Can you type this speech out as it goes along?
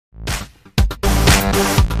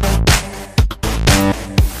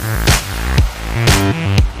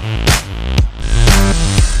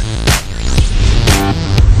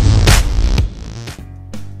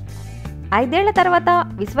5 ఏళ్ల తర్వాత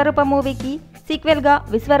విశ్వరూపం మూవీకి సీక్వెల్గా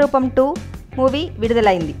విశ్వరూపం 2 మూవీ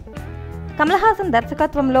విడుదలైంది. కమల్ హాసన్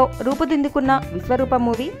దర్శకత్వంలో రూపుదిద్దుకున్న విశ్వరూపం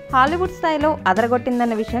మూవీ హాలీవుడ్ స్థాయిలో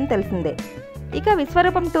అదరగొట్టిందన్న విషయం తెలిసిందే. ఇక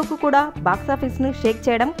విశ్వరూపం 2కు కూడా బాక్సాఫీస్ను షేక్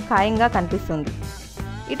చేయడం ఖాయంగా కనిపిస్తుంది.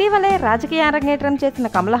 ఇటీవలే రాజకీయ అరంగేట్రం చేసిన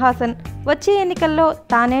కమల్ హాసన్ వచ్చే ఎన్నికల్లో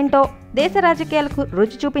తానేంటో దేశ రాజకీయాలకు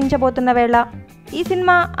రుచి చూపించబోతున్న వేళ ఈ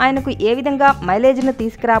సినిమా ఆయనకు ఏ విధంగా మైలేజ్ను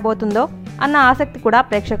తీసుకురాబోతుందో అన్న ఆసక్తి కూడా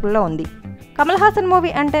ప్రేక్షకుల్లో ఉంది. కమల్ హాసన్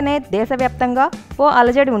మూవీ అంటేనే దేశవ్యాప్తంగా ఓ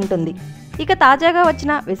అలజడి ఉంటుంది. ఇక తాజాగా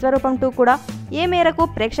వచ్చిన విశ్వరూపం 2 కూడా ఏ మేరకు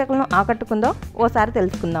ప్రేక్షకులను ఆకట్టుకుందో ఓసారి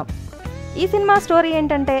తెలుసుకుందాం. ఈ సినిమా స్టోరీ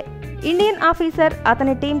ఏంటంటే, ఇండియన్ ఆఫీసర్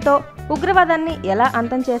అతని టీంతో ఉగ్రవాదాన్ని ఎలా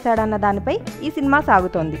అంతం చేశాడన్న దానిపై ఈ సినిమా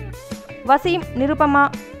సాగుతోంది. వసీం, నిరుపమ,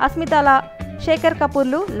 అస్మితాల, శేఖర్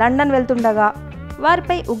కపూర్లు లండన్ వెళ్తుండగా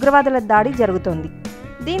వారిపై ఉగ్రవాదుల దాడి జరుగుతోంది.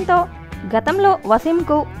 దీంతో గతంలో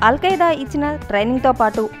వసీంకు అల్-ఖైదా ఇచ్చిన ట్రైనింగ్తో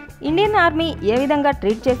పాటు ఇండియన్ ఆర్మీ ఏ విధంగా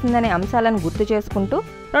ట్రీట్ చేసిందనే అంశాలను గుర్తు చేసుకుంటూ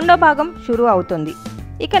రెండో భాగం షురూ అవుతుంది.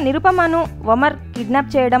 ఇక నిరుపమను ఒమర్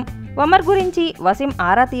కిడ్నాప్ చేయడం, ఒమర్ గురించి వసీం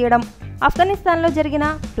ఆరా తీయడం, ఆఫ్ఘనిస్తాన్లో జరిగిన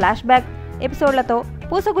ఫ్లాష్ బ్యాక్ ఎపిసోడ్లతో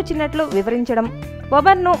పూసగుచ్చినట్లు వివరించడం,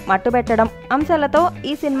 ఒమర్ను మట్టుబెట్టడం అంశాలతో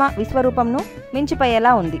ఈ సినిమా విశ్వరూపంను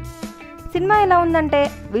మించిపోయేలా ఉంది. సినిమా ఎలా ఉందంటే,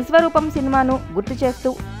 విశ్వరూపం సినిమాను గుర్తు చేస్తూ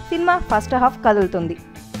సినిమా ఫస్ట్ హాఫ్ కదులుతుంది.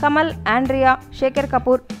 కమల్, ఆండ్రియా, శేఖర్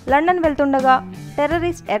కపూర్ లండన్ వెళ్తుండగా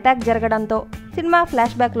టెర్రరిస్ట్ అటాక్ జరగడంతో సినిమా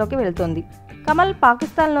ఫ్లాష్ బ్యాక్లోకి వెళ్తుంది. కమల్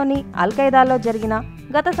పాకిస్తాన్లోని అల్-ఖైదాలో జరిగిన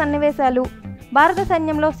గత సన్నివేశాలు, భారత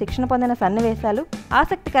సైన్యంలో శిక్షణ పొందిన సన్నివేశాలు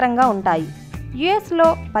ఆసక్తికరంగా ఉంటాయి. యుఎస్లో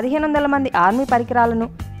 1500 మంది ఆర్మీ పరికరాలను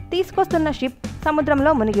తీసుకొస్తున్న షిప్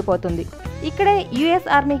సముద్రంలో మునిగిపోతుంది. ఇక్కడే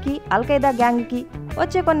యుఎస్ ఆర్మీకి అల్-ఖైదా గ్యాంగ్కి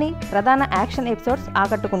వచ్చే కొన్ని ప్రధాన యాక్షన్ ఎపిసోడ్స్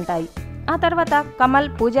ఆకట్టుకుంటాయి. ఆ తర్వాత కమల్,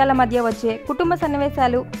 పూజాల మధ్య వచ్చే కుటుంబ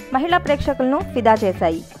సన్నివేశాలు మహిళా ప్రేక్షకులను ఫిదా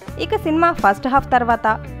చేశాయి. ఇక సినిమా ఫస్ట్ హాఫ్ తర్వాత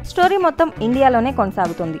స్టోరీ మొత్తం ఇండియాలోనే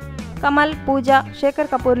కొనసాగుతుంది. కమల్, పూజ,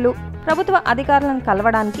 శేఖర్ కపూర్లు ప్రభుత్వ అధికారులను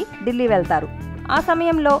కలవడానికి ఢిల్లీ వెళ్తారు. ఆ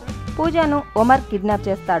సమయంలో పూజను ఒమర్ కిడ్నాప్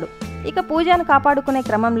చేస్తాడు. ఇక పూజను కాపాడుకునే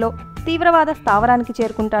క్రమంలో తీవ్రవాద స్థావరానికి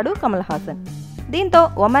చేరుకుంటాడు కమల్ హాసన్. దీంతో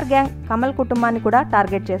ఒమర్ గ్యాంగ్ కమల్ కుటుంబాన్ని కూడా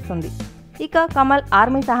టార్గెట్ చేస్తుంది. ఇక కమల్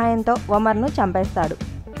ఆర్మీ సహాయంతో ఒమర్ను చంపేస్తాడు.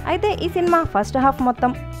 అయితే ఈ సినిమా ఫస్ట్ హాఫ్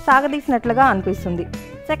మొత్తం సాగదీసినట్లుగా అనిపిస్తుంది.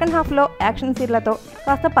 సెకండ్ హాఫ్లో యాక్షన్ సీన్లతో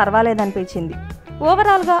కాస్త పర్వాలేదనిపించింది.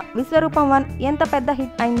 ఓవరాల్గా విశ్వరూపం 1 ఎంత పెద్ద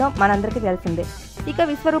హిట్ అయిందో మనందరికీ తెలిసిందే. ఇక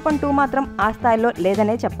విశ్వరూపం 2 మాత్రం ఆ స్థాయిలో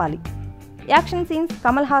లేదనే చెప్పాలి. యాక్షన్ సీన్స్,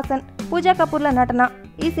 కమల్ హాసన్, పూజా కపూర్ల నటన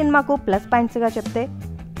ఈ సినిమాకు ప్లస్ పాయింట్స్గా చెప్తే,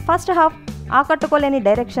 ఫస్ట్ హాఫ్ ఆకట్టుకోలేని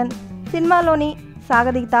డైరెక్షన్, సినిమాలోని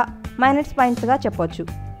సాగదీత మైనస్ పాయింట్స్గా చెప్పొచ్చు.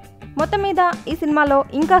 మొత్తం మీద ఈ సినిమాలో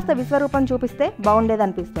ఇంకాస్త విశ్వరూపం చూపిస్తే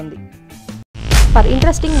బాగుండేదనిపిస్తుంది. For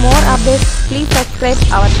interesting more updates please subscribe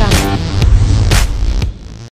our channel.